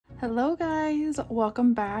Hello guys,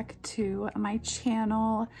 welcome back to my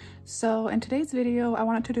channel. So in today's video I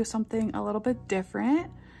wanted to do something a little bit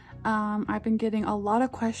different. I've been getting a lot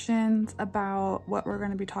of questions about what we're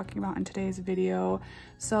going to be talking about in today's video,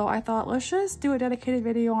 so I thought let's just do a dedicated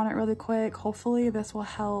video on it really quick. Hopefully this will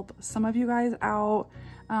help some of you guys out.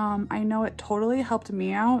 I know it totally helped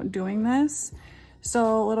me out doing this.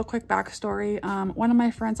 So a little quick backstory. One of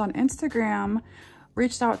my friends on Instagram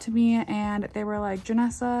reached out to me and they were like,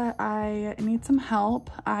 Janessa, I need some help.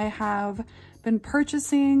 I have been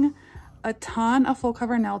purchasing a ton of full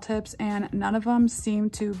cover nail tips and none of them seem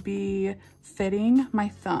to be fitting my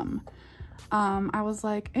thumb. I was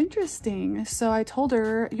like, interesting. So I told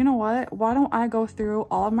her, you know what, why don't I go through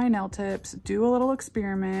all of my nail tips, do a little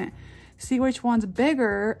experiment, see which one's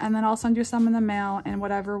bigger, and then I'll send you some in the mail, and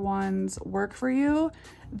whatever ones work for you,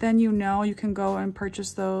 then you know you can go and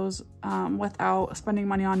purchase those without spending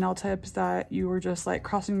money on nail tips that you were just like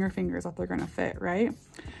crossing your fingers that they're gonna fit, right?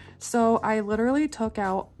 So I literally took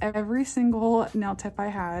out every single nail tip I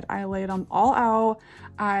had. I laid them all out.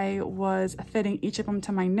 I was fitting each of them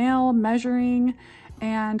to my nail, measuring,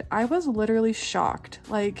 and I was literally shocked.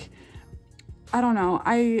 Like, I don't know,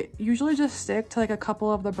 I usually just stick to like a couple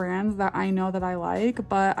of the brands that I know that I like,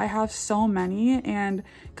 but I have so many, and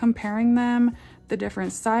comparing them, the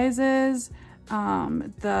different sizes,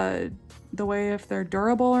 the way if they're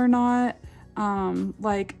durable or not,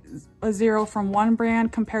 like a 0 from one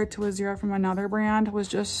brand compared to a 0 from another brand was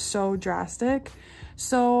just so drastic.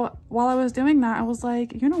 So while I was doing that, I was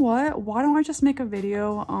like, you know what, why don't I just make a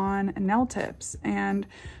video on nail tips? And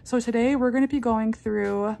so today we're going to be going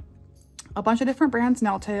through a bunch of different brands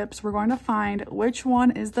nail tips. We're going to find which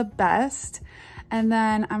one is the best, and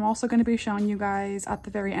then I'm also going to be showing you guys at the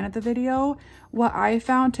very end of the video what I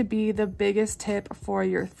found to be the biggest tip for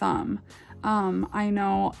your thumb. I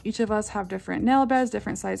know each of us have different nail beds,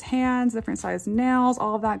 different size hands, different size nails,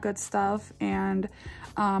 all of that good stuff, and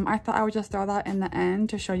I thought I would just throw that in the end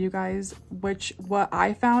to show you guys what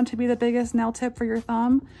I found to be the biggest nail tip for your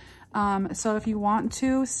thumb. So if you want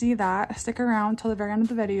to see that, stick around till the very end of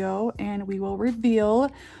the video and we will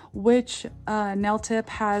reveal which nail tip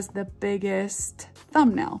has the biggest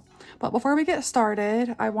thumbnail. But before we get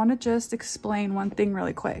started, I want to just explain one thing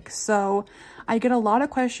really quick. So I get a lot of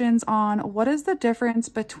questions on what is the difference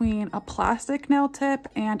between a plastic nail tip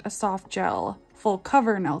and a soft gel full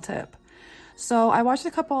cover nail tip. So I watched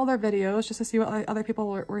a couple other videos just to see what other people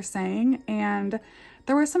were saying, and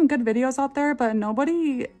there were some good videos out there, but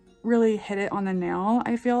nobody really hit it on the nail,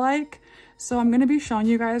 I feel like. So I'm going to be showing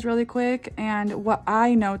you guys really quick and what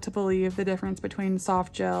I know to believe the difference between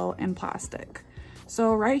soft gel and plastic.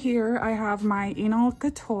 So right here I have my Enol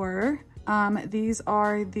Couture. These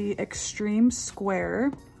are the Extreme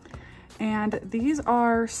Square, and these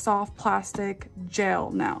are soft plastic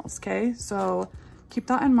gel nails. Okay, so keep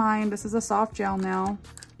that in mind. This is a soft gel nail,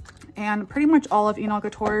 and pretty much all of Enol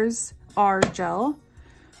Couture's are gel.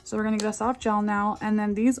 So we're gonna get a soft gel now, and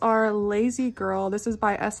then these are Lazy Girl. This is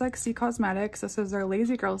by SXC Cosmetics. This is their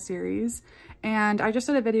Lazy Girl series, and I just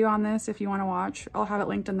did a video on this if you want to watch. I'll have it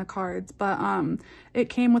linked in the cards. But it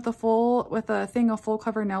came with a thing of full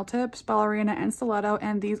cover nail tips, ballerina and stiletto,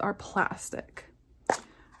 and these are plastic.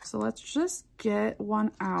 So let's just get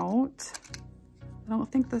one out. I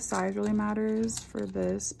don't think the size really matters for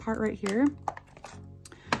this part right here.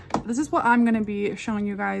 This is what I'm going to be showing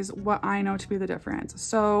you guys what I know to be the difference.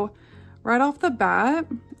 So right off the bat,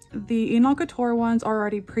 the Enol Couture ones are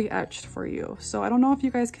already pre-etched for you. So I don't know if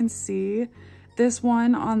you guys can see, this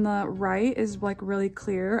one on the right is like really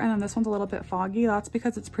clear, and then this one's a little bit foggy. That's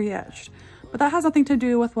because it's pre-etched, but that has nothing to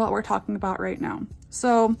do with what we're talking about right now.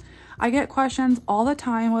 So I get questions all the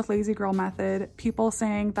time with Lazy Girl method, people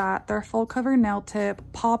saying that their full cover nail tip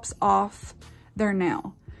pops off their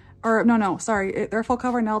nail. Or no, sorry, their full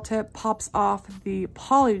cover nail tip pops off the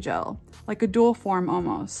polygel, like a dual form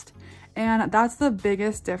almost. And that's the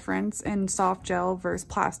biggest difference in soft gel versus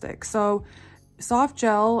plastic. So soft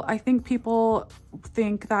gel, I think people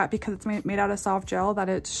think that because it's made out of soft gel that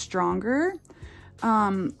it's stronger.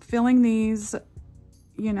 Filling these,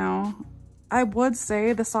 you know, I would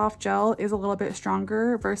say the soft gel is a little bit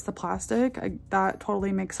stronger versus the plastic. That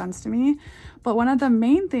totally makes sense to me. But one of the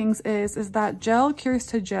main things is that gel cures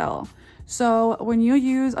to gel. So when you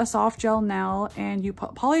use a soft gel nail and you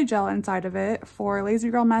put polygel inside of it for Lazy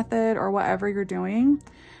Girl method or whatever you're doing,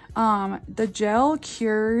 the gel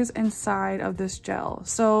cures inside of this gel.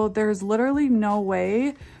 So there's literally no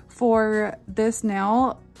way for this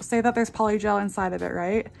nail, say that there's polygel inside of it,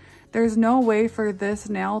 right? There's no way for this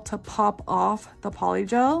nail to pop off the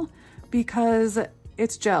polygel because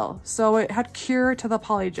it's gel. So it had cure to the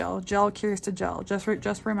polygel. Gel cures to gel.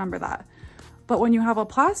 Just remember that. But when you have a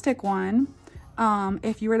plastic one,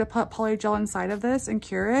 if you were to put polygel inside of this and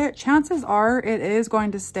cure it, chances are it is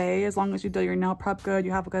going to stay as long as you do your nail prep good,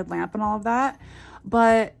 you have a good lamp and all of that.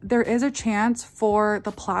 But there is a chance for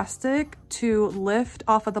the plastic to lift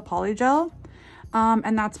off of the polygel.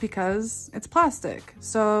 And that's because it's plastic.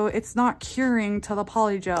 So it's not curing to the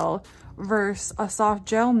polygel, versus a soft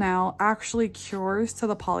gel nail actually cures to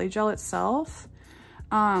the polygel itself.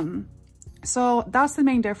 So that's the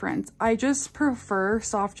main difference. I just prefer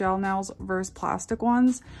soft gel nails versus plastic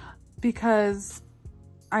ones because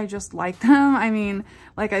I just like them. I mean,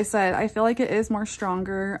 like I said, I feel like it is more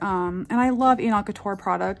stronger. And I love Nail Couture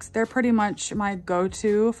products. They're pretty much my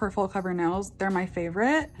go-to for full cover nails. They're my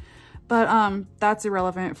favorite. But that's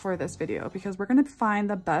irrelevant for this video because we're gonna find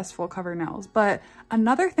the best full cover nails. But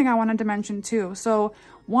another thing I wanted to mention too, so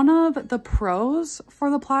one of the pros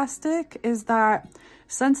for the plastic is that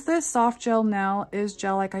since this soft gel nail is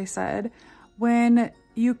gel, like I said, when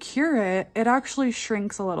you cure it, it actually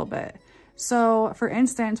shrinks a little bit. So for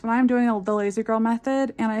instance, when I'm doing the lazy girl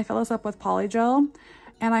method and I fill this up with polygel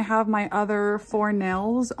and I have my other 4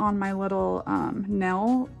 nails on my little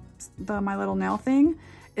my little nail thing,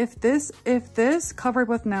 if this covered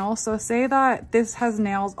with nails, so say that this has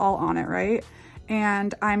nails all on it, right?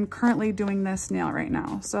 And I'm currently doing this nail right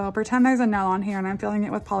now. So pretend there's a nail on here and I'm filling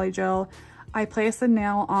it with polygel. I place the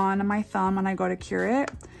nail on my thumb and I go to cure it.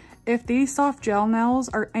 If these soft gel nails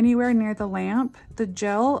are anywhere near the lamp,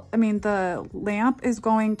 the lamp is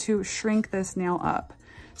going to shrink this nail up.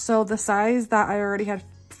 So the size that I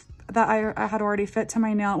had already fit to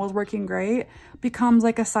my nail, it was working great, becomes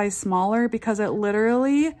like a size smaller because it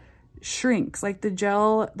literally shrinks. Like the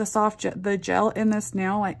gel in this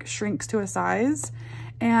nail like shrinks to a size.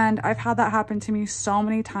 And I've had that happen to me so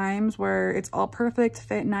many times where it's all perfect,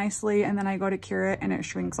 fit nicely, and then I go to cure it and it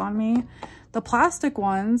shrinks on me. The plastic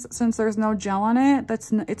ones, since there's no gel on it,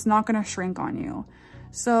 it's not gonna shrink on you.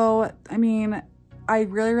 So, I mean, I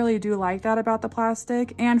really, really do like that about the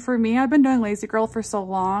plastic. And for me, I've been doing Lazy Girl for so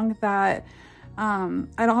long that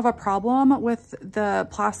I don't have a problem with the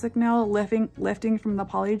plastic nail lifting from the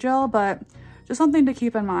polygel, but just something to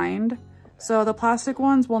keep in mind. So the plastic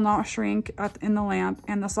ones will not shrink in the lamp,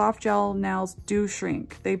 and the soft gel nails do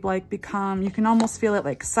shrink. They like become, you can almost feel it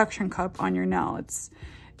like suction cup on your nail.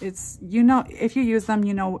 It's you know, if you use them,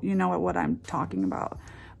 you know what I'm talking about.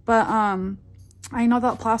 But I know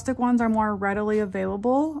that plastic ones are more readily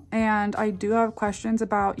available, and I do have questions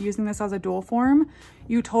about using this as a dual form.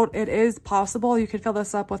 It is possible. You could fill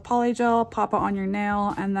this up with polygel, pop it on your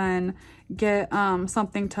nail, and then get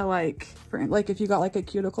something to like if you got like a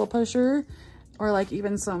cuticle pusher or like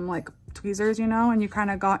even some like tweezers, you know, and you kind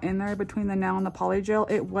of got in there between the nail and the polygel,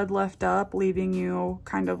 it would lift up, leaving you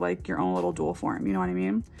kind of like your own little dual form, you know what I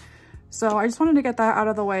mean? So I just wanted to get that out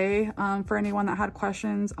of the way for anyone that had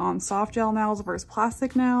questions on soft gel nails versus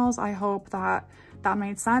plastic nails. I hope that that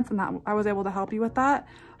made sense and that I was able to help you with that.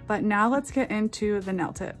 But now let's get into the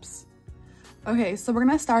nail tips. Okay, so we're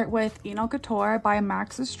gonna start with Nail Couture by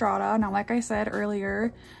Max Estrada. Now, like I said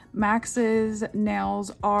earlier, Max's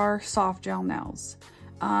nails are soft gel nails.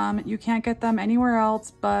 You can't get them anywhere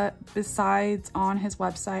else but besides on his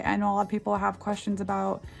website. I know a lot of people have questions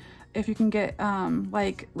about if you can get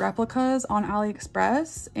like replicas on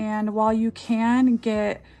AliExpress, and while you can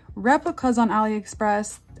get replicas on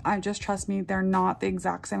AliExpress, just trust me, they're not the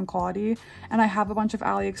exact same quality. And I have a bunch of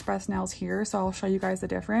AliExpress nails here, so I'll show you guys the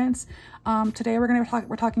difference. Today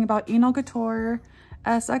we're talking about Nail Couture,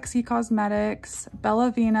 SXE Cosmetics,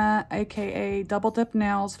 BellaVina, aka Double Dip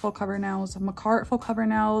Nails full cover nails, Macart full cover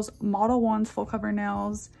nails, Model Ones full cover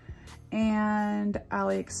nails, and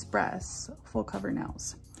AliExpress full cover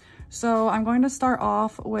nails. So I'm going to start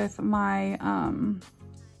off with my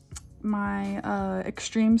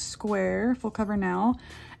Extreme Square full cover nail.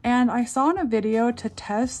 And I saw in a video, to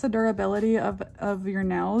test the durability of your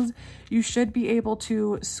nails, you should be able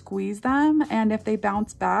to squeeze them, and if they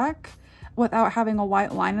bounce back without having a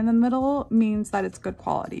white line in the middle, means that it's good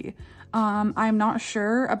quality. I'm not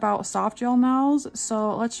sure about soft gel nails,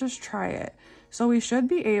 so let's just try it. So we should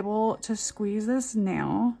be able to squeeze this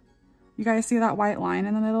nail. You guys see that white line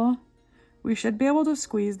in the middle? We should be able to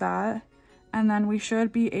squeeze that, and then we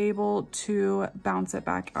should be able to bounce it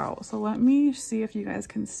back out. So let me see if you guys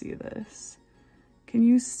can see this. Can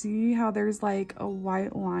you see how there's like a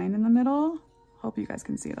white line in the middle? Hope you guys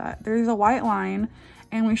can see that. There's a white line,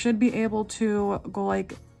 and we should be able to go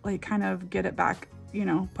like kind of get it back, you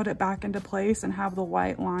know, put it back into place and have the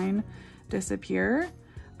white line disappear.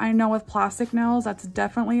 I know with plastic nails, that's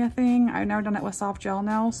definitely a thing. I've never done it with soft gel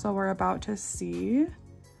nails, so we're about to see.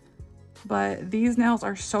 But these nails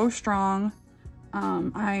are so strong.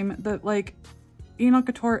 E-Nail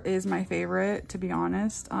Couture is my favorite, to be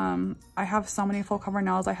honest. I have so many full cover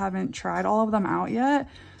nails. I haven't tried all of them out yet,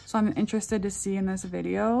 so I'm interested to see in this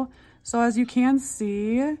video. So as you can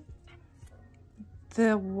see,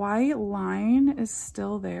 the white line is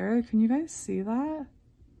still there. Can you guys see that?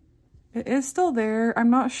 It is still there. I'm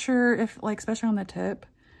not sure if, like, especially on the tip,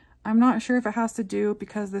 I'm not sure if it has to do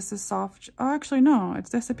because this is soft. Oh, actually, no, it's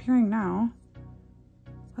disappearing now.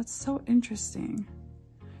 That's so interesting.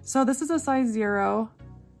 So this is a size 0,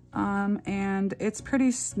 and it's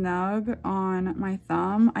pretty snug on my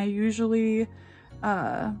thumb. I usually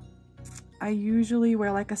wear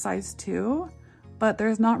like a size 2, but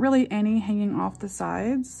there's not really any hanging off the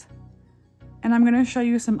sides. And I'm gonna show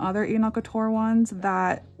you some other E-Nail Couture ones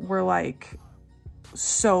that were like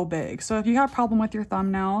so big. So if you have a problem with your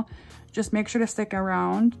thumbnail, just make sure to stick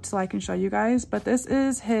around so I can show you guys. But this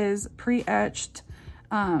is his pre-etched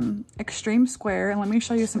extreme square, and let me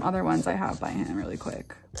show you some other ones I have by him really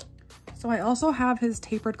quick. So I also have his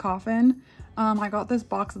tapered coffin. I got this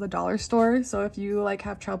box at the dollar store, so if you like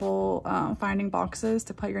have trouble finding boxes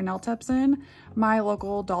to put your nail tips in, my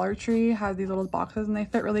local Dollar Tree has these little boxes and they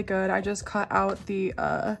fit really good. I just cut out the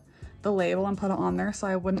label and put it on there so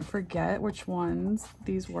I wouldn't forget which ones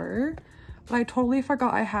these were. But I totally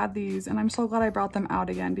forgot I had these, and I'm so glad I brought them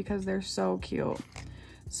out again because they're so cute.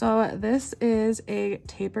 So this is a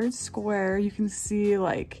tapered square. You can see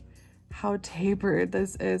like how tapered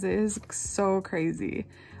this is. It is so crazy.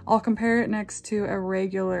 I'll compare it next to a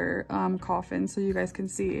regular coffin so you guys can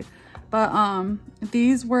see. But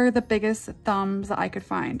these were the biggest thumbs that I could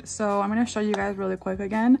find. So I'm gonna show you guys really quick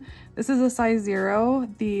again. This is a size 0,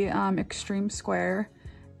 the extreme square.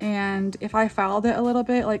 And if I fouled it a little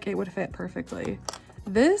bit, like it would fit perfectly.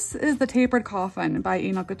 This is the tapered coffin by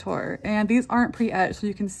E-Nail Couture, and these aren't pre-etched, so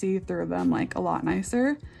you can see through them like a lot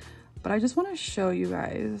nicer. But I just want to show you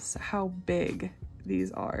guys how big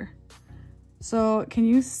these are. So can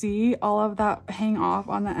you see all of that hang off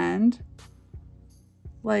on the end?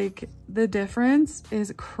 Like the difference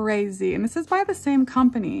is crazy, and this is by the same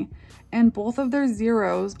company, and both of their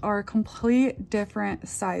zeros are complete different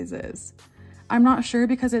sizes. I'm not sure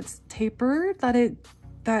because it's tapered that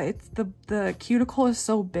it's the cuticle is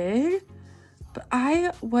so big, but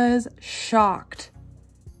I was shocked.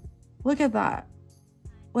 Look at that.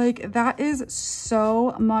 Like that is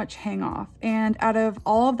so much hang off. And out of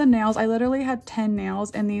all of the nails, I literally had 10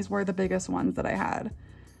 nails and these were the biggest ones that I had.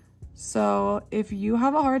 So if you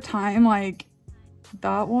have a hard time, like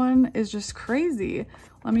that one is just crazy.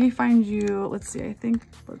 Let me find you, let's see, I think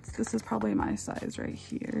this is probably my size right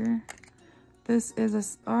here. This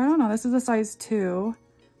is I don't know, this is a size 2.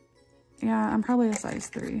 Yeah, I'm probably a size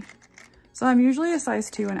 3. So I'm usually a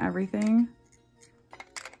size 2 in everything.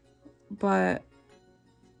 But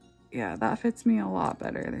yeah, that fits me a lot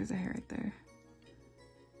better. There's a hair right there.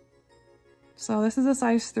 So this is a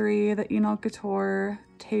size 3, the E-Nail Couture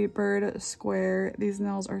tapered square. These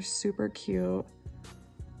nails are super cute.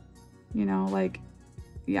 You know, like,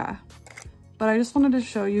 yeah. But I just wanted to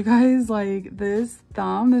show you guys like this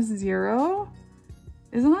thumb, this 0.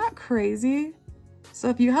 Isn't that crazy? So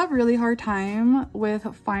if you have really hard time with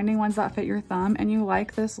finding ones that fit your thumb and you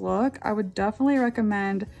like this look, I would definitely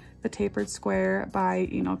recommend the tapered square by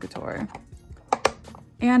E-Nail Couture.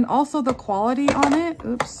 And also the quality on it,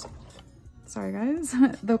 oops, sorry guys.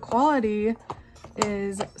 The quality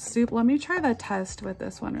is super, let me try the test with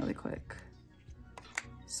this one really quick.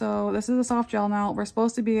 So this is a soft gel nail. We're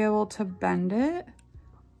supposed to be able to bend it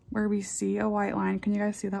where we see a white line. Can you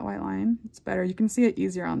guys see that white line? It's better, you can see it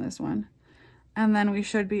easier on this one. And then we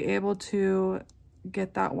should be able to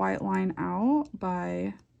get that white line out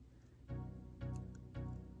by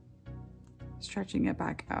stretching it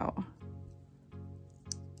back out.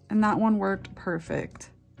 And that one worked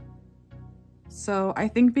perfect. So I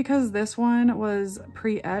think because this one was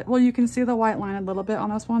pre-etched, well, you can see the white line a little bit on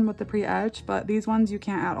this one with the pre-etch, but these ones you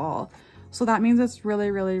can't at all. So that means it's really,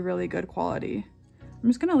 really, really good quality. I'm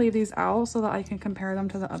just gonna leave these out so that I can compare them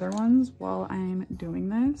to the other ones while I'm doing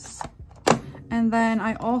this. And then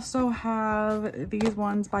I also have these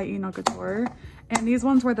ones by E-Nail Couture, and these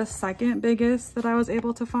ones were the second biggest that I was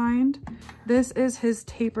able to find. This is his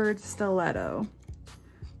tapered stiletto.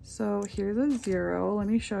 So here's a 0. Let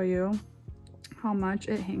me show you how much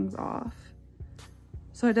it hangs off.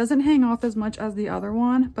 So it doesn't hang off as much as the other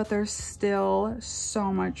one, but there's still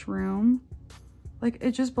so much room. Like,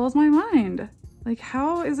 it just blows my mind. Like,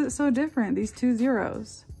 how is it so different, these two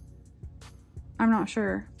zeros? I'm not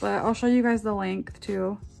sure, but I'll show you guys the length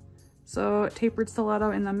too. So tapered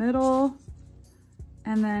stiletto in the middle,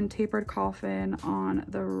 and then tapered coffin on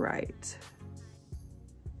the right.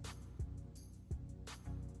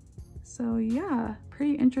 So yeah,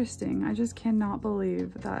 pretty interesting. I just cannot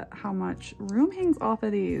believe that how much room hangs off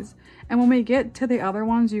of these. And when we get to the other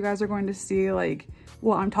ones, you guys are going to see like,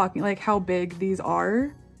 well, I'm talking like how big these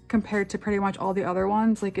are compared to pretty much all the other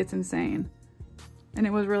ones. Like, it's insane. And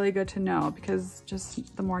it was really good to know, because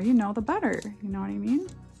just the more you know, the better, you know what I mean?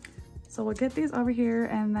 So we'll get these over here,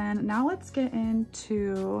 and then now let's get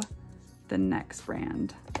into the next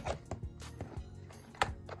brand.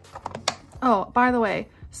 Oh, by the way,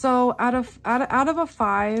 so out of a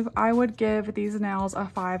 5, I would give these nails a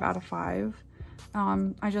 5 out of 5.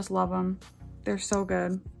 I just love them. They're so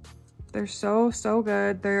good. They're so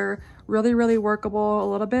good. They're really workable, a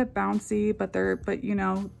little bit bouncy, but you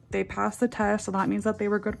know, they passed the test, so that means that they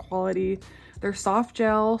were good quality. They're soft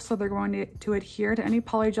gel, so they're going to adhere to any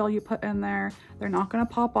polygel you put in there. They're not going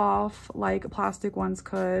to pop off like plastic ones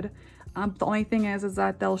could. The only thing is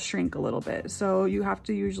that they'll shrink a little bit, so you have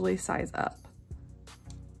to usually size up.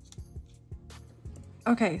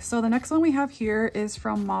 Okay, so the next one we have here is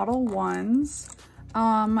from Model 1s.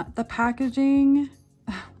 The packaging,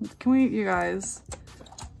 you guys,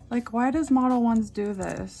 like, why does Model 1s do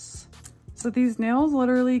this? So these nails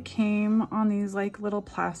literally came on these like little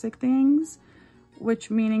plastic things, which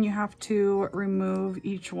meaning you have to remove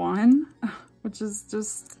each one, which is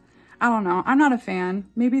just, I don't know. I'm not a fan.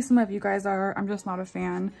 Maybe some of you guys are. I'm just not a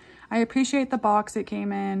fan. I appreciate the box it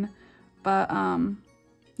came in, but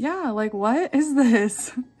yeah, like, what is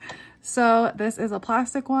this? So this is a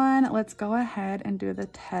plastic one. Let's go ahead and do the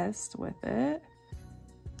test with it.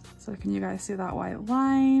 So can you guys see that white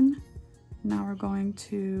line? Now we're going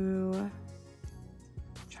to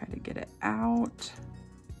try to get it out.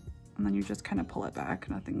 And then you just kind of pull it back,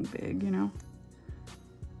 nothing big, you know?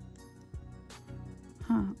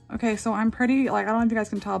 Huh. Okay, so I'm pretty, like, I don't know if you guys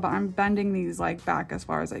can tell, but I'm bending these like back as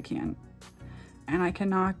far as I can. And I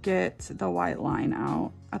cannot get the white line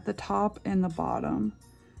out at the top and the bottom.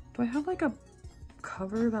 Do I have like a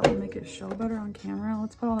cover that will make it show better on camera?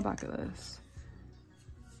 Let's put it on the back of this.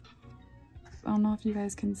 I don't know if you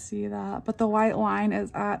guys can see that, but the white line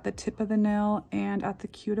is at the tip of the nail and at the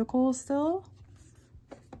cuticle still.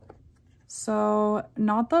 So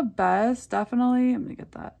not the best, definitely. I'm gonna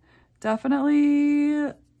get that.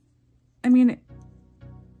 Definitely, I mean,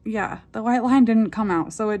 yeah, the white line didn't come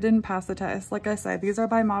out, so it didn't pass the test. Like I said, these are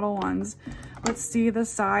by Model 1s. Let's see the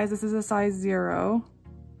size. This is a size 0.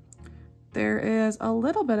 There is a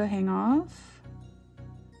little bit of hang off.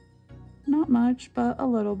 Not much, but a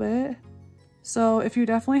little bit. So if you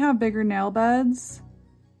definitely have bigger nail beds,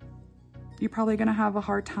 you're probably gonna have a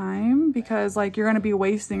hard time, because like you're gonna be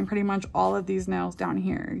wasting pretty much all of these nails down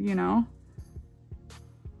here, you know?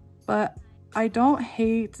 But I don't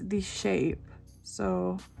hate the shape.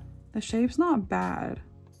 So the shape's not bad,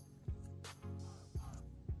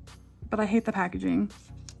 but I hate the packaging.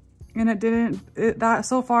 And it didn't,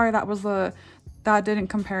 so far that didn't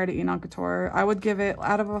compare to Enoch Couture. I would give it,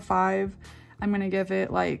 out of a 5, I'm gonna give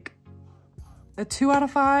it like a 2 out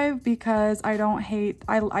of 5, because I don't hate,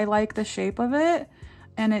 I like the shape of it,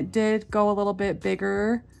 and it did go a little bit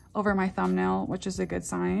bigger over my thumbnail, which is a good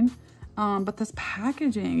sign. But this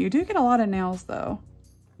packaging, you do get a lot of nails though.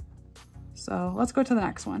 So let's go to the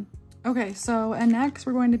next one. Okay, so next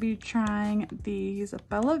we're going to be trying these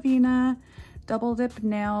BellaVina Double Dip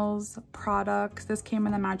Nails products. This came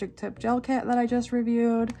in the Magic Tip Gel Kit that I just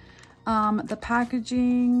reviewed. The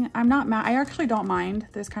packaging, I actually don't mind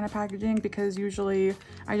this kind of packaging, because usually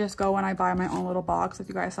I just go and I buy my own little box. If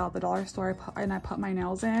you guys saw at the dollar store, I put my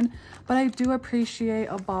nails in, but I do appreciate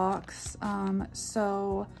a box.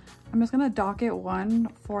 So I'm just gonna dock it 1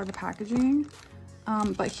 for the packaging.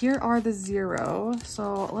 But here are the 0.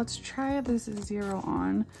 So let's try this 0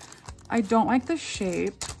 on. I don't like the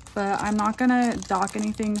shape, but I'm not gonna dock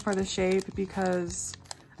anything for the shape, because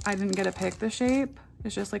I didn't get to pick the shape.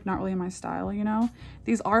 It's just like not really my style, you know?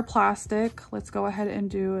 These are plastic. Let's go ahead and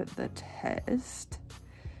do the test.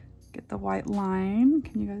 Get the white line.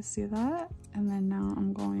 Can you guys see that? And then now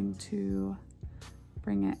I'm going to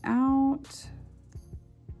bring it out.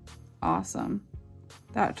 Awesome.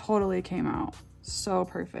 That totally came out so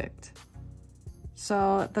perfect.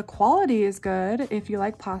 So the quality is good if you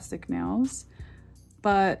like plastic nails,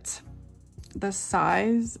 but the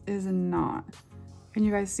size is not. Can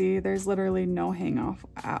you guys see? There's literally no hang off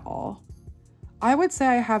at all. I would say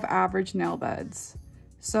I have average nail beds.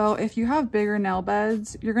 So if you have bigger nail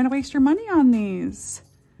beds, you're gonna waste your money on these.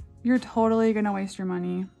 You're totally gonna waste your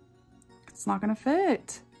money. It's not gonna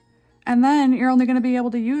fit. And then you're only gonna be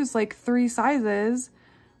able to use like 3 sizes,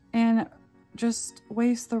 and just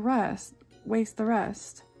waste the rest.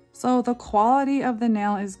 So the quality of the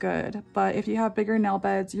nail is good, but if you have bigger nail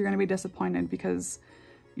beds, you're going to be disappointed because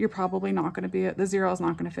you're probably not going to be, the zero is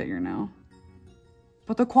not going to fit your nail.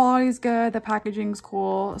 But the quality is good, the packaging's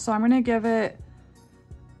cool, so I'm just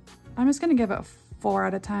going to give it 4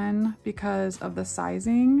 out of 10 because of the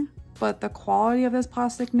sizing, but the quality of this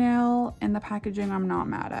plastic nail and the packaging I'm not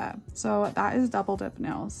mad at. So that is double dip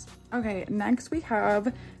nails. Okay, next we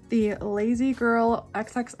have the Lazy Girl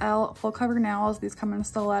XXL full cover nails. These come in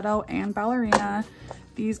stiletto and ballerina.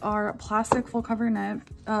 These are plastic full cover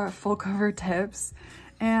tips.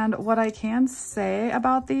 And what I can say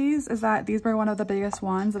about these is that these were one of the biggest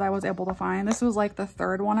ones that I was able to find. This was like the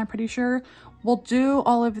 3rd one, I'm pretty sure. We'll do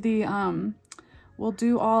all of the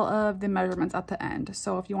measurements at the end.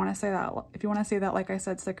 So if you want to say that, like I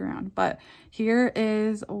said, stick around. But here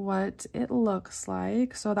is what it looks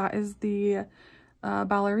like. So that is the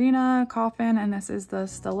ballerina coffin, and this is the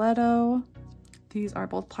stiletto. These are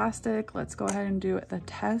both plastic. Let's go ahead and do the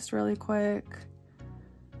test really quick.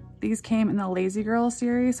 These came in the Lazy Girl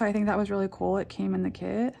series, so I think that was really cool. It came in the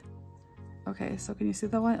kit. Okay, so can you see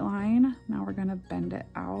the white line? Now we're gonna bend it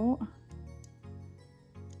out.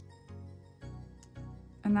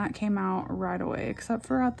 And that came out right away, except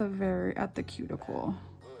for at the cuticle.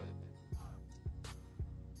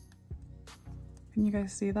 Can you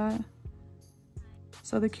guys see that?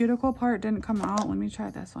 So the cuticle part didn't come out. Let me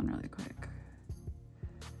try this one really quick.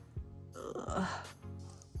 Ugh.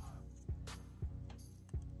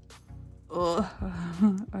 Ugh.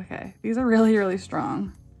 Okay, these are really, really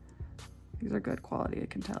strong. These are good quality, I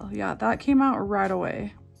can tell. Yeah, that came out right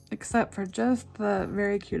away, except for just the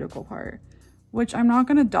very cuticle part, which I'm not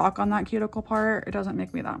gonna dock on that cuticle part. It doesn't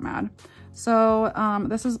make me that mad. So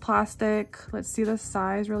this is plastic. Let's see the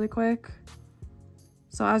size really quick.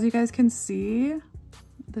 So as you guys can see,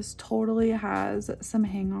 this totally has some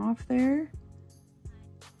hang off there,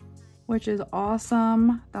 which is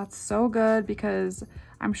awesome. That's so good because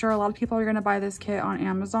I'm sure a lot of people are gonna buy this kit on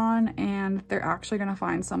Amazon and they're actually gonna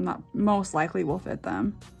find some that most likely will fit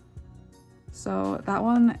them. So that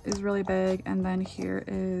one is really big. And then here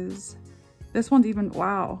is, this one's even,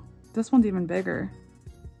 wow, this one's even bigger.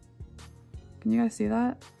 Can you guys see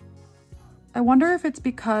that? I wonder if it's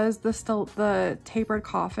because the tapered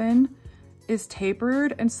coffin is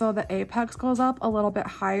tapered and so the apex goes up a little bit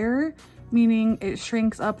higher, meaning it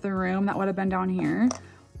shrinks up the room that would have been down here.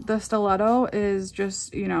 The stiletto is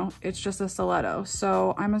just, you know, it's just a stiletto.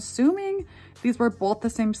 So I'm assuming these were both the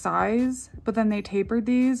same size, but then they tapered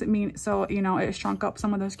these. So, you know, it shrunk up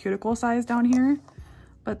some of those cuticle size down here.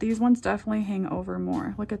 But these ones definitely hang over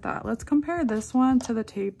more. Look at that. Let's compare this one to the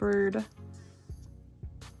tapered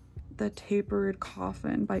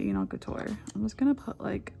coffin by Eno Couture. I'm just gonna put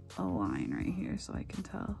like a line right here so I can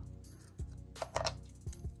tell.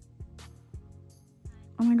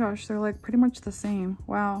 Oh my gosh, they're like pretty much the same.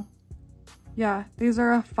 Wow. Yeah, these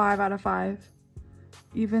are a 5 out of 5.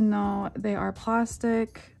 Even though they are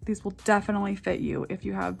plastic, these will definitely fit you if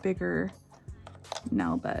you have bigger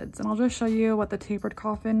nail beds. And I'll just show you what the tapered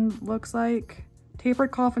coffin looks like.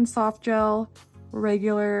 Tapered coffin soft gel,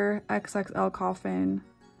 regular XXL coffin.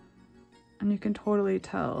 And you can totally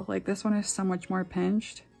tell, like this one is so much more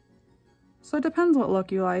pinched. So it depends what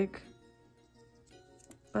look you like.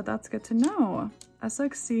 But that's good to know.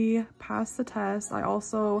 SXC passed the test. I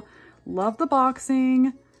also love the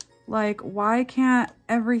boxing. Like, why can't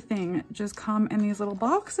everything just come in these little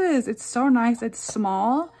boxes? It's so nice. It's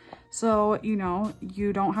small, so you know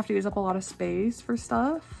you don't have to use up a lot of space for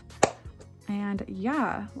stuff. And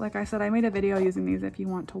yeah, like I said, I made a video using these if you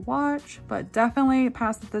want to watch, but definitely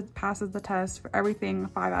passes the test for everything.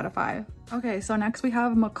 5 out of 5. Okay, so next we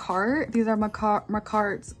have Macart. These are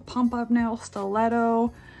Macart's pump up nail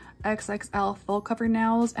stiletto XXL full cover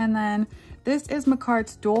nails, and then this is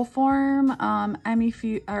Macart's dual form Femi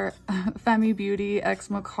Beauty x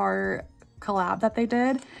Macart collab that they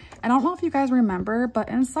did. And I don't know if you guys remember, but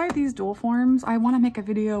inside these dual forms, I want to make a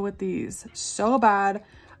video with these so bad.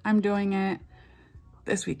 I'm doing it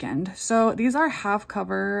this weekend. So these are half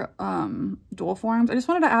cover dual forms. I just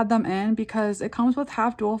wanted to add them in because it comes with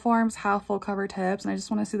half dual forms, half full cover tips, and I just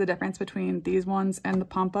want to see the difference between these ones and the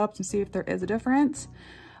pump ups and see if there is a difference.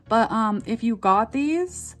 But if you got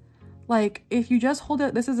these, like if you just hold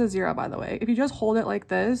it, this is a 0 by the way, if you just hold it like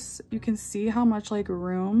this, you can see how much like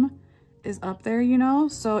room is up there, you know?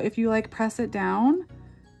 So if you like press it down,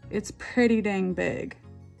 it's pretty dang big.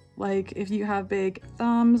 Like if you have big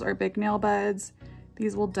thumbs or big nail beds,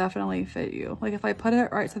 these will definitely fit you. Like if I put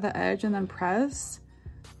it right to the edge and then press,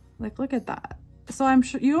 like look at that. So I'm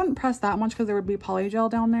sure you wouldn't press that much because there would be polygel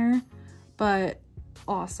down there, but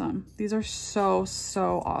awesome. These are so,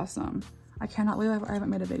 so awesome. I cannot believe I haven't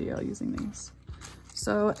made a video using these.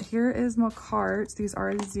 So here is my carts. These are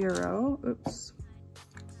a 0. Oops.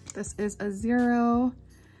 This is a 0,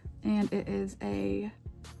 and it is a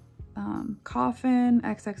coffin,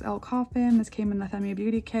 XXL coffin. This came in the Demie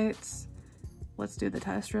beauty kits. Let's do the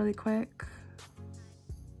test really quick.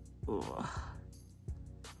 Ugh.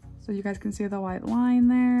 So you guys can see the white line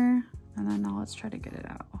there, and then now let's try to get it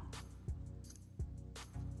out.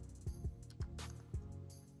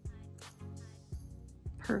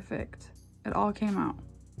 Perfect. It all came out,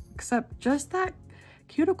 except just that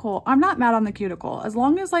cuticle. I'm not mad on the cuticle. As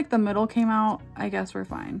long as like the middle came out, I guess we're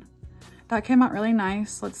fine. That came out really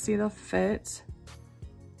nice. Let's see the fit.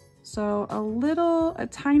 So a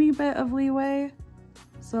tiny bit of leeway.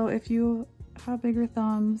 So if you have bigger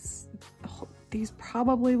thumbs, these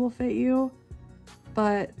probably will fit you,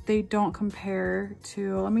 but they don't compare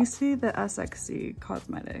to, let me see the SXC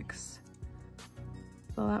Cosmetics.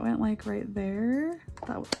 So that went like right there.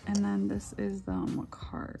 And then this is the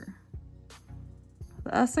Macar.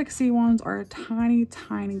 The SXC ones are a tiny,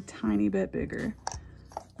 tiny, tiny bit bigger.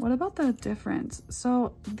 What about the difference?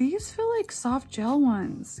 So these feel like soft gel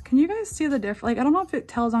ones. Can you guys see the difference? Like, I don't know if it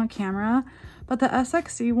tells on camera, but the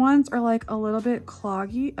SXC ones are like a little bit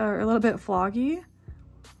cloggy, or a little bit foggy.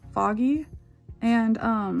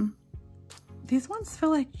 And these ones feel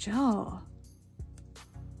like gel.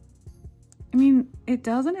 I mean, it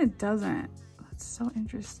does and it doesn't. That's so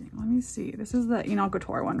interesting. Let me see. This is the Enol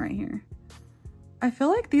Couture one right here. I feel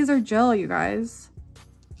like these are gel, you guys.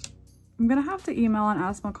 I'm gonna have to email and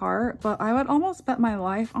ask Macar, but I would almost bet my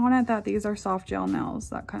life on it that these are soft gel nails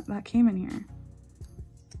that came in here.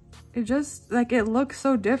 It just, like, it looks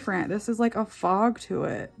so different. This is like a fog to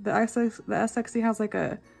it. The SXC has like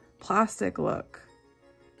a plastic look.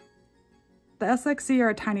 The SXC are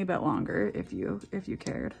a tiny bit longer if you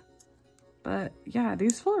cared. But yeah,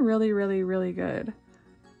 these feel really, really, really good.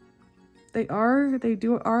 They are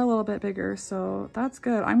a little bit bigger, so that's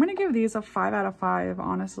good. I'm gonna give these a 5 out of 5,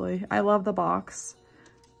 honestly. I love the box.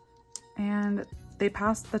 And they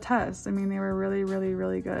passed the test. I mean, they were really, really,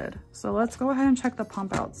 really good. So let's go ahead and check the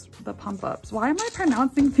pump ups. Why am I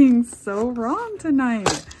pronouncing things so wrong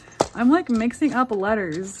tonight? I'm like mixing up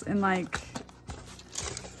letters and like,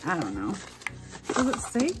 I don't know. Does it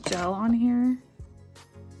say gel on here?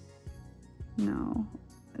 No,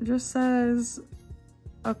 it just says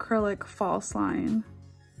acrylic false line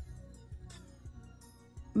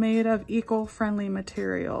made of eco-friendly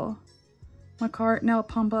material. Macar nail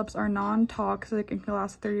pump ups are non-toxic and can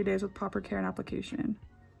last 30 days with proper care and application.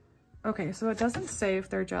 Okay, so it doesn't say if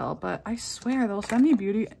they're gel, but I swear those Demie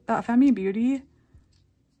Beauty,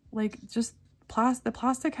 like, just the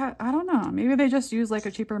plastic I don't know, maybe they just use like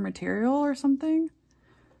a cheaper material or something.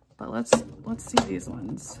 But let's see these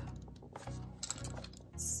ones.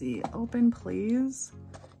 Let's see, open please.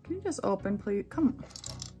 Can you just open please? Come on.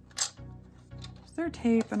 Is there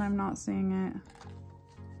tape and I'm not seeing it?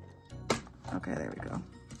 Okay, there we go.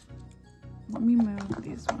 Let me move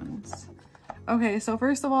these ones. Okay, so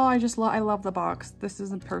first of all, I love the box. This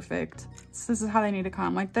isn't perfect. This is how they need to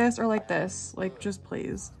come, like this or like this, like just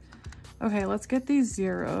please. Okay, let's get these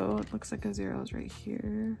 0. It looks like a 0 is right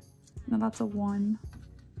here. No, that's a 1.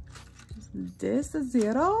 Is this a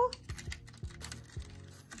 0?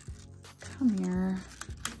 Come here.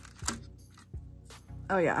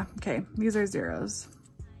 Oh yeah, okay, these are 0s.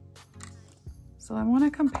 So I want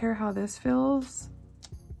to compare how this feels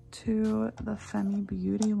to the Demie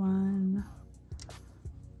Beauty one.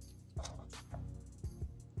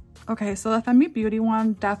 Okay, so the Demie Beauty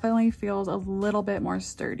one definitely feels a little bit more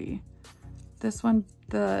sturdy. This one,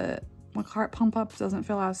 the Macar pump up doesn't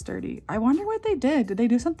feel as sturdy. I wonder what they did. Did they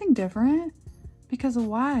do something different? Because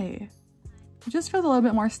why? It just feels a little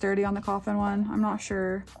bit more sturdy on the coffin one. I'm not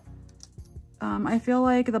sure. I feel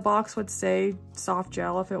like the box would say soft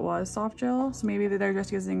gel if it was soft gel. So maybe they're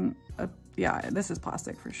just using a, yeah, this is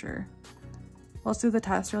plastic for sure. Let's do the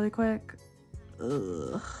test really quick.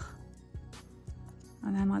 Ugh.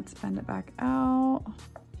 And then let's bend it back out.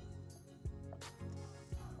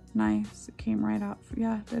 Nice, it came right out.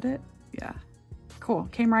 Yeah, did it? Yeah, cool,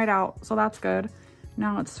 came right out, so that's good.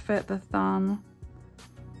 Now let's fit the thumb.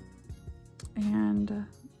 And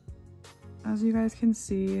as you guys can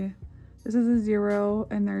see, this is a 0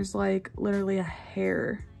 and there's like literally a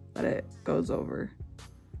hair that it goes over.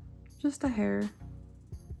 Just a hair.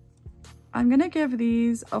 I'm gonna give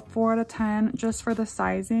these a 4 out of 10 just for the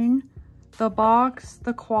sizing. The box,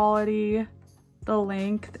 the quality, the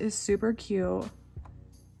length is super cute.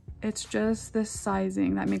 It's just this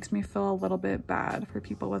sizing that makes me feel a little bit bad for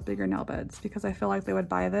people with bigger nail beds, because I feel like they would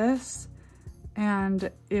buy this and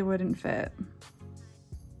it wouldn't fit.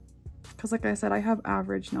 Because like I said, I have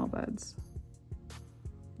average nail beds.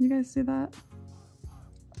 You guys see that?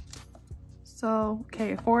 So,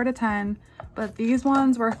 okay, 4 out of 10, but these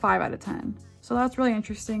ones were 5 out of 10. So that's really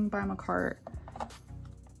interesting by my cart.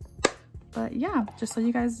 But yeah, just so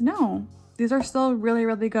you guys know, these are still really,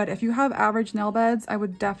 really good. If you have average nail beds, I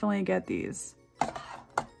would definitely get these.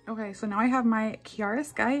 Okay, so now I have my Chiara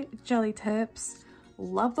Sky jelly tips.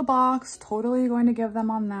 Love the box, totally going to give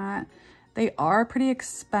them on that. They are pretty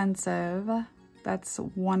expensive. That's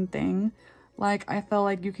one thing. Like, I feel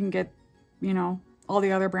like you can get, you know, all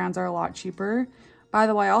the other brands are a lot cheaper. By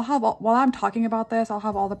the way, I'll have, while I'm talking about this, I'll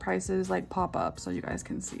have all the prices like pop up so you guys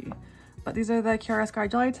can see. But these are the Chiara Sky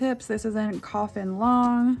jelly tips. This is in Coffin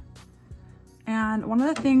Long. And one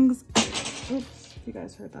of the things, oops, you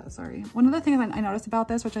guys heard that, sorry. One of the things I noticed about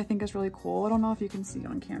this, which I think is really cool, I don't know if you can see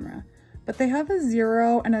on camera, but they have a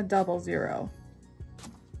 0 and a 00.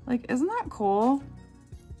 Like, isn't that cool?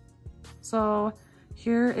 So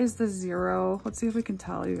here is the 0. Let's see if we can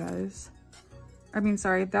tell you guys. I mean,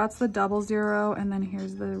 sorry, that's the 00, and then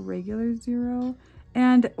here's the regular 0.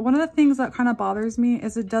 And one of the things that kind of bothers me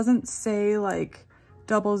is it doesn't say like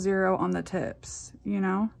 00 on the tips, you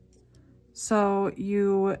know? So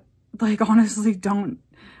you like honestly don't,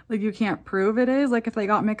 like you can't prove it is. Like if they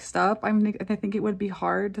got mixed up, I think it would be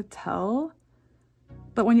hard to tell.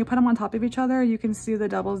 But when you put them on top of each other, you can see the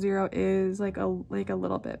 00 is like a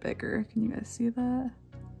little bit bigger. Can you guys see that?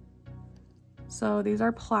 So these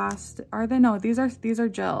are plastic. Are they? No, these are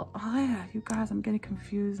gel. Oh yeah, you guys, I'm getting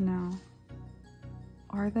confused now.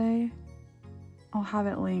 Are they? I'll have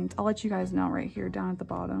it linked. I'll let you guys know right here down at the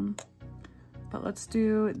bottom. But let's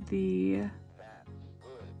do the,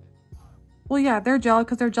 well, yeah, they're gel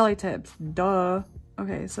because they're jelly tips. Duh.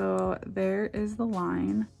 Okay, so there is the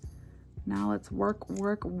line. Now let's work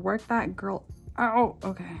that girl. Oh,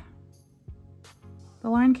 okay. The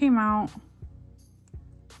line came out.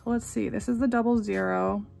 Let's see, this is the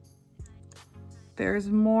 00. There's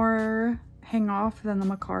more hang off than the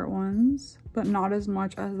Macart ones, but not as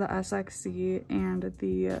much as the SXC and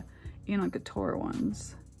the Couture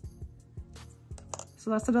ones. So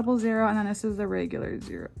that's the 00, and then this is the regular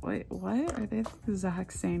 0. Wait, what? Are they the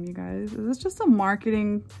exact same, you guys? Is this just a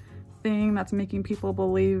marketing thing that's making people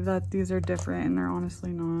believe that these are different and they're honestly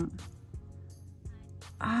not?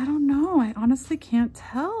 I don't know. I honestly can't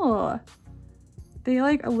tell. They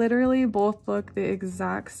like literally both look the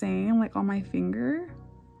exact same, like on my finger.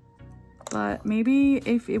 But maybe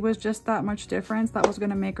if it was just that much difference that was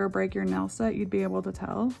gonna make or break your nail set, you'd be able to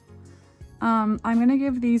tell. I'm gonna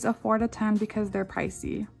give these a 4 out of 10 because they're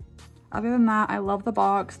pricey. Other than that, I love the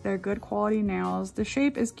box. They're good quality nails. The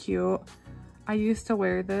shape is cute. I used to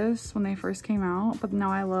wear this when they first came out, but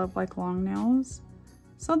now I love like long nails.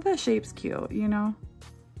 So the shape's cute, you know?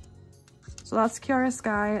 So that's Chiara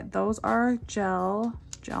Sky. Those are gel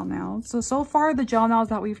nails. So far the gel nails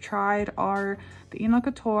that we've tried are the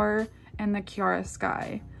Couture and the Chiara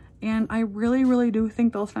Sky. And I really, really do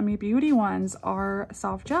think those Femi Beauty ones are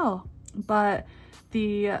soft gel. But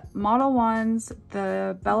the model ones,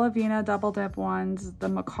 the BellaVina double dip ones, the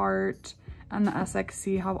Macart, and the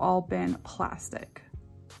SXC have all been plastic.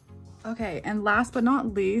 Okay, and last but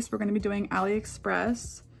not least, we're gonna be doing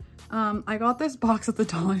AliExpress. I got this box at the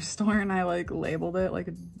dollar store and I like labeled it like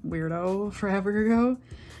a weirdo forever ago.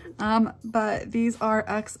 But these are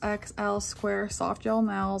XXL square soft gel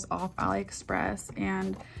nails off AliExpress,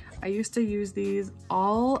 and I used to use these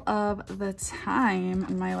all of the time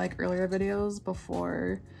in my like earlier videos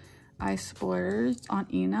before I splurged on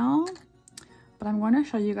e-nail. But I'm going to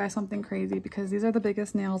show you guys something crazy because these are the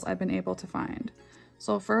biggest nails I've been able to find.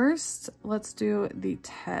 So first, let's do the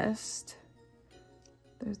test.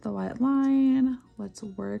 There's the white line. Let's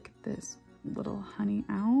work this little honey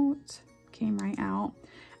out. Came right out.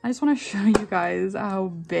 I just want to show you guys how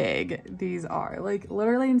big these are. Like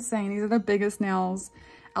literally insane. These are the biggest nails.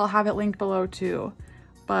 I'll have it linked below too.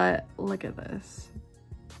 But look at this.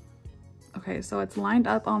 Okay, so it's lined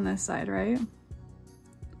up on this side, right?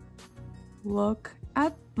 Look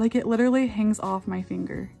at, like it literally hangs off my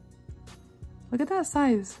finger. Look at that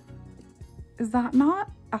size. Is that not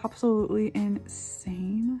absolutely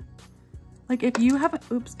insane? Like if you haven't,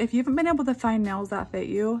 if you haven't been able to find nails that fit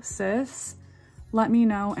you, sis, let me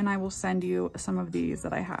know and I will send you some of these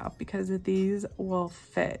that I have because these will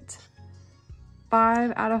fit.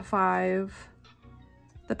 5 out of 5.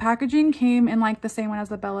 The packaging came in like the same one as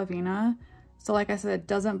the BellaVina. So like I said, it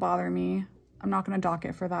doesn't bother me. I'm not gonna dock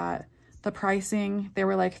it for that. The pricing, they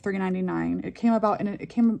were like $3.99. It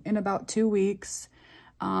came in about 2 weeks.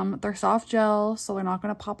 They're soft gel, so they're not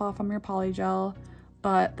gonna pop off on your poly gel.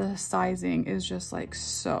 but the sizing is just like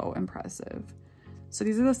so impressive. So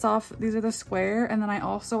these are the square, and then I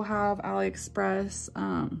also have AliExpress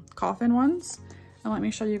coffin ones. And let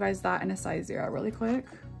me show you guys that in a size 0 really quick.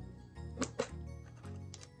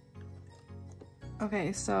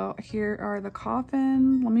 Okay, so here are the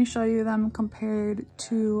coffin. Let me show you them compared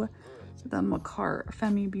to the Macart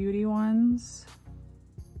Femi Beauty ones.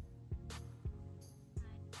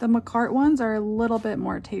 The Macart ones are a little bit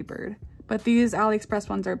more tapered, but these AliExpress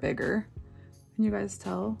ones are bigger. Can you guys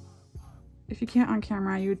tell? If you can't on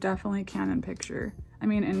camera, you definitely can in picture. I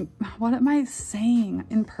mean, what am I saying?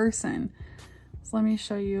 In person. So let me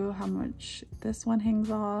show you how much this one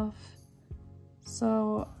hangs off.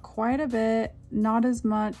 So quite a bit, not as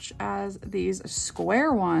much as these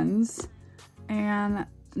square ones, and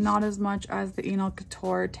not as much as the Enol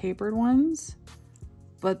Couture tapered ones,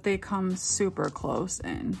 but they come super close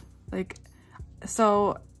in. Like,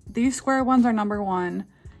 so these square ones are number 1,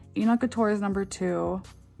 Enol Couture is number 2,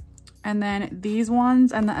 and then these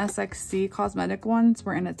ones and the SXC cosmetic ones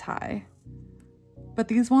were in a tie. But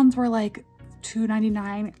these ones were like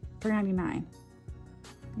 $2.99, $3.99,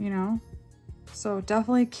 you know? So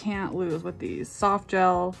definitely can't lose with these. Soft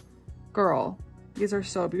gel, girl, these are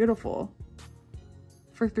so beautiful.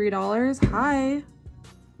 For $3, hi.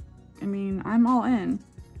 I mean, I'm all in.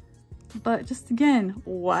 But just again,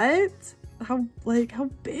 what? How big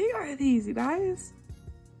are these, you guys?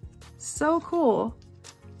 So cool.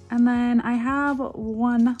 And then I have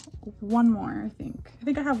one more, I think. I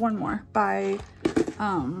think I have one more by,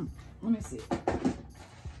 let me see.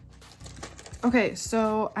 Okay,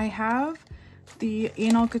 so I have the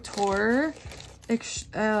Enol Couture,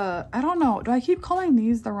 I don't know, do I keep calling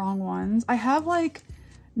these the wrong ones? I have like,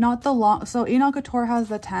 not the long, so Enol Couture has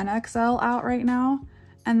the 10XL out right now,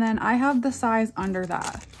 and then I have the size under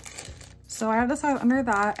that. So I have the size under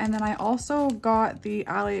that, and then I also got the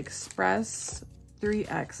AliExpress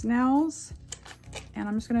 3X nails, and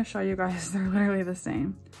I'm just gonna show you guys, they're literally the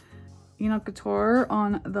same. Enol Couture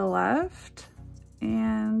on the left,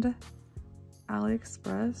 and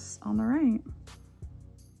AliExpress on the right.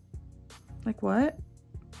 Like what?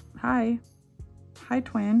 Hi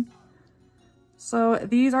twin. So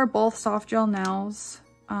these are both soft gel nails,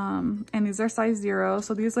 and these are size 0.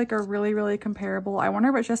 So these like are really comparable. I wonder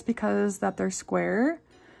if it's just because that they're square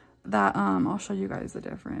that I'll show you guys the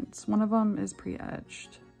difference. One of them is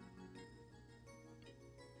pre-etched.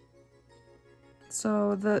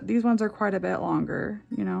 So these ones are quite a bit longer,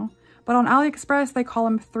 you know, but on AliExpress they call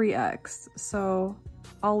them 3X. So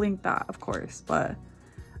I'll link that, of course, but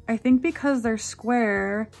I think because they're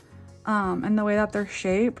square and the way that they're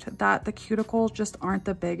shaped, that the cuticles just aren't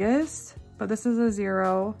the biggest. But this is a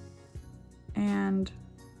 0 and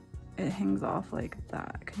it hangs off like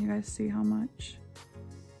that. Can you guys see how much?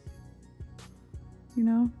 You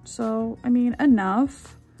know, so I mean,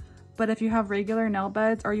 enough. But if you have regular nail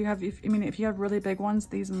beds, or if you have really big ones,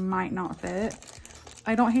 these might not fit.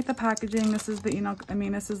 I don't hate the packaging. This is the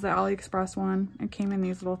this is the AliExpress one. It came in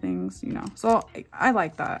these little things, you know. So I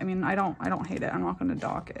like that. I mean, I don't hate it. I'm not gonna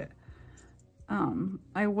dock it.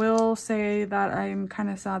 I will say that I'm kind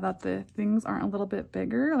of sad that the things aren't a little bit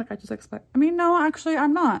bigger. Like I just expect, I mean, no, actually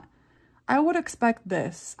I'm not. I would expect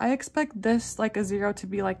this. I expect this like a 0 to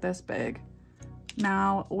be like this big.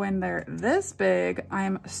 Now, when they're this big,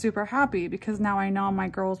 I'm super happy because now I know my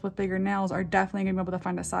girls with bigger nails are definitely gonna be able to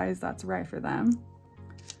find a size that's right for them.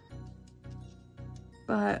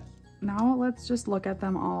 But now let's just look at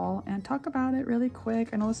them all and talk about it really quick.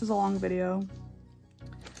 I know this is a long video.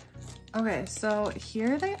 Okay, so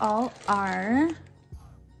here they all are.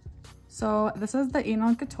 So this is the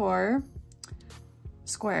Enol Couture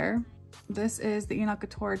square. This is the Enol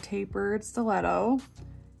Couture tapered stiletto.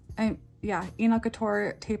 And yeah, Enol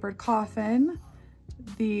Couture tapered coffin.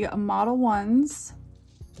 The model ones.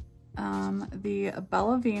 The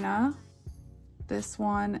BellaVina. This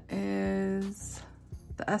one is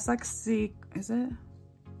the SXC, is it?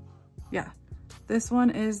 Yeah. This one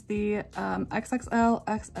is the XXL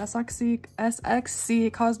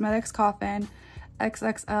SXC Cosmetics Coffin,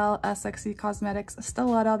 XXL SXC Cosmetics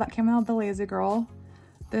Stiletto that came out of the Lazy Girl.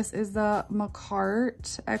 This is the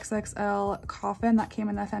Macart XXL Coffin that came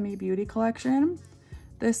in the Femi Beauty collection.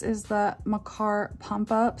 This is the Macart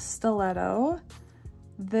Pump Up Stiletto.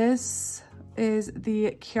 This is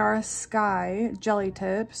the Chiara Sky Jelly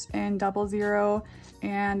Tips in 00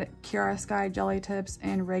 and Chiara Sky Jelly Tips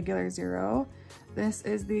in regular 0. This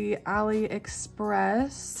is the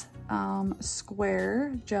AliExpress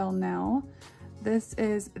Square Gel Nail. This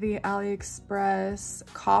is the AliExpress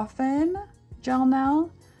Coffin Gel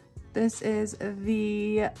Nail. This is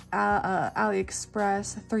the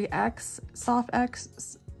AliExpress 3X Soft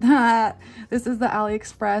X. This is the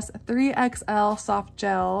AliExpress 3XL Soft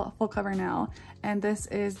Gel Full Cover Nail. And this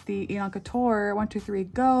is the EUPHORIA 123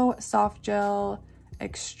 Go Soft Gel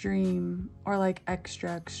Extreme, or like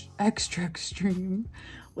extra extreme.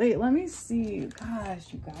 Wait, let me see.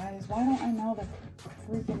 Gosh, you guys, why don't I know the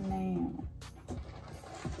freaking name?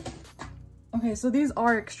 Okay, so these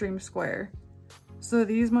are extreme square. So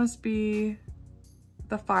these must be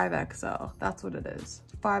the 5XL. That's what it is.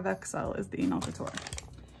 5XL is the EUPHORIA.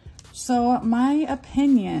 So my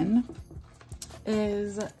opinion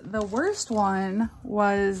is the worst one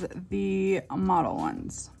was the model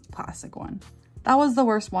ones, plastic one. That was the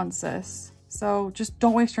worst one, sis. So just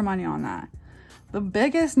don't waste your money on that. The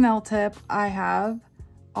biggest nail tip I have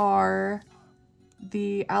are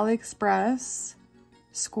the AliExpress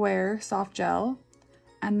SQUARE Soft Gel.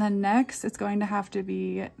 And then next, it's going to have to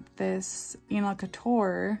be this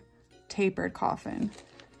EUPHORIA Tapered Coffin.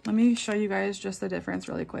 Let me show you guys just the difference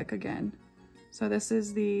really quick again. So this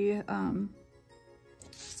is the,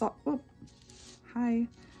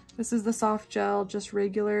 This is the soft gel, just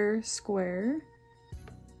regular square.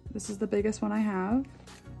 This is the biggest one I have.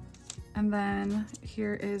 And then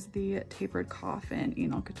here is the tapered coffin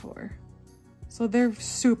EUPHORIA. So they're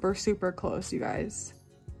super, super close, you guys.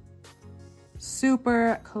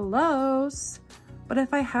 Super close. But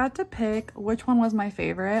if I had to pick which one was my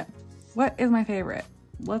favorite, what is my favorite?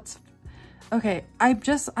 Okay,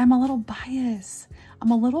 I'm a little biased.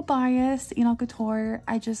 EUPHORIA.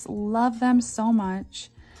 I just love them so much.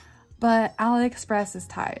 But AliExpress is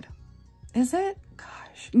tied. Is it?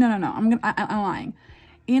 Gosh. No. I'm lying.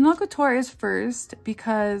 EUPHORIA is first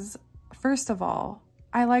because, first of all,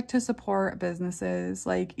 I like to support businesses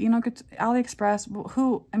like AliExpress.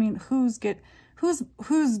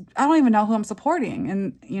 I don't even know who I'm supporting,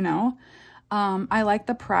 and you know, I like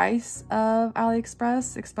the price of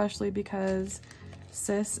AliExpress, especially because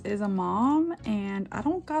sis is a mom and I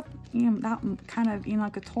don't got that kind of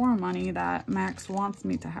EUPHORIA money that Max wants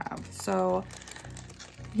me to have. So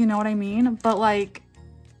you know what I mean? But like,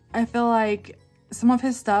 I feel like some of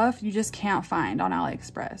his stuff you just can't find on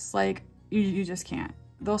AliExpress. Like you just can't.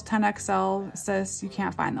 Those 10XL, sis, you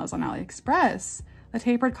can't find those on AliExpress. The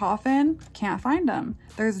tapered coffin, can't find them.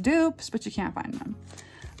 There's dupes, but you can't find them.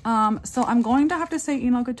 So I'm going to have to say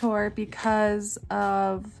EUPHORIA because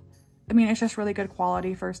of, it's just really good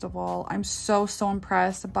quality, first of all. I'm so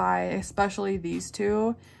impressed by, especially these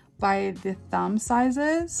two, by the thumb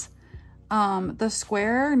sizes. The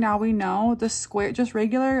square, now we know, the square, just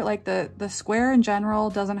regular, like the square in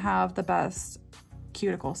general doesn't have the best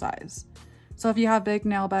cuticle size. So if you have big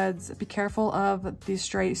nail beds, be careful of the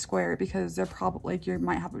straight square because they're probably, like, you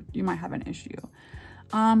might have an issue.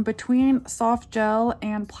 Between soft gel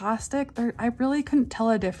and plastic, I really couldn't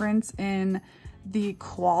tell a difference in the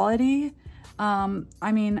quality.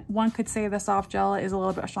 One could say the soft gel is a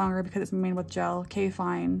little bit stronger because it's made with gel. Okay,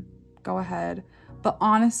 fine, go ahead. But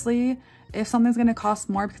honestly, if something's gonna cost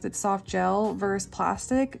more because it's soft gel versus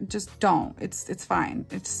plastic, just don't. It's fine.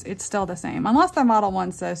 It's still the same. Unless the model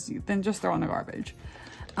one says, then just throw in the garbage.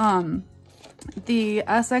 The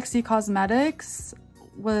SXC Cosmetics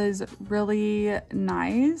was really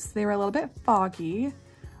nice. They were a little bit foggy.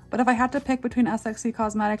 But if I had to pick between SXC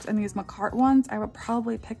Cosmetics and these Macart ones, I would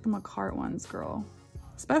probably pick the Macart ones, girl.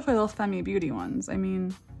 Especially those Femi Beauty ones.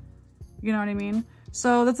 You know what I mean?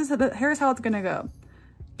 So here's how it's gonna go.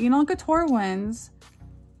 EUPHORIA wins,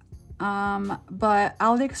 but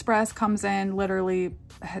AliExpress comes in literally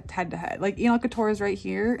head to head. Like EUPHORIA is right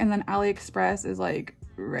here, and then AliExpress is like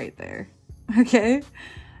right there. Okay,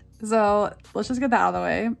 so let's just get that out of the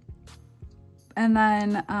way. And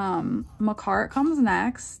then Macart comes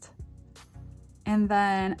next, and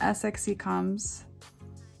then SXC comes,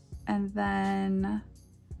 and then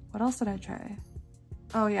what else did I try?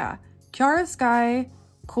 Oh yeah, Kiara Sky.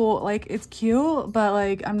 Cool, like it's cute, but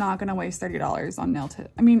like I'm not gonna waste $30 on nail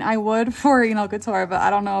tip. I would for EUPHORIA, but I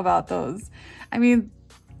don't know about those. Like,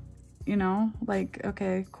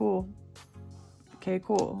 okay, cool.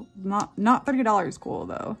 Not $30 cool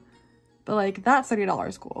though, but like that's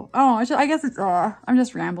 $30 cool. Oh, I guess it's I'm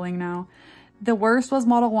just rambling now. The worst was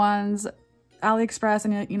model ones. AliExpress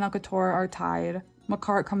and EUPHORIA are tied.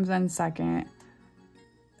 Macart comes in second.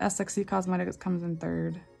 SXC Cosmetics comes in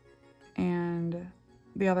third, and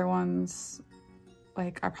the other ones,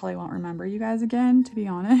 like, I probably won't remember you guys again, to be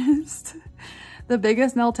honest. The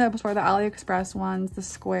biggest nail tips were the AliExpress ones, the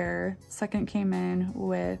square. Second came in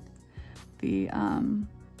with the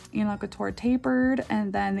EUPHORIA tapered,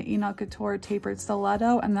 and then the EUPHORIA tapered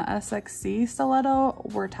stiletto and the SXC stiletto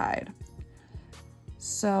were tied.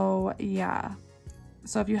 So yeah.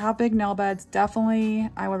 So if you have big nail beds, definitely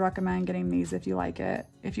I would recommend getting these if you like it,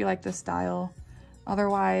 if you like this style.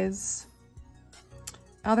 Otherwise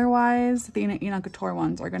the Enal Couture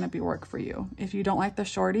ones are going to be work for you. If you don't like the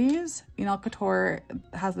shorties, Enal Couture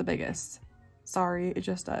has the biggest. Sorry, it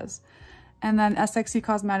just does. And then SXC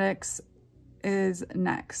Cosmetics is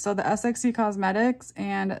next. So the SXC Cosmetics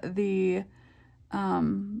and the,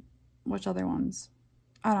 which other ones?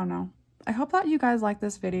 I don't know. I hope that you guys like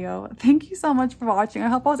this video. Thank you so much for watching. I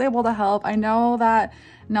hope I was able to help. I know that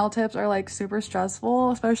nail tips are like super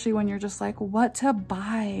stressful, especially when you're just like, what to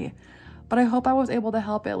buy? But I hope I was able to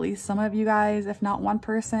help at least some of you guys. If not one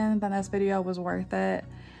person, then this video was worth it.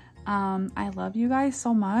 I love you guys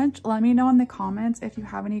so much. Let me know in the comments if you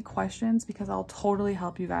have any questions, because I'll totally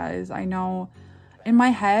help you guys. I know in my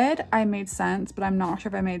head I made sense, but I'm not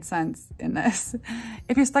sure if I made sense in this.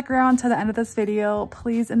 If you stuck around to the end of this video,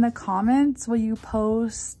 please in the comments will you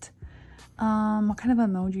post what kind of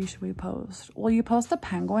emoji should we post? Will you post a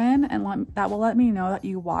penguin, and that will let me know that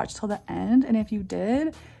you watched till the end. And if you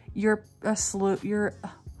did, you're a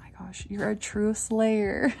you're a true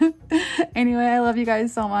slayer. Anyway, I love you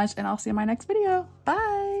guys so much, and I'll see you in my next video.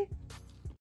 Bye.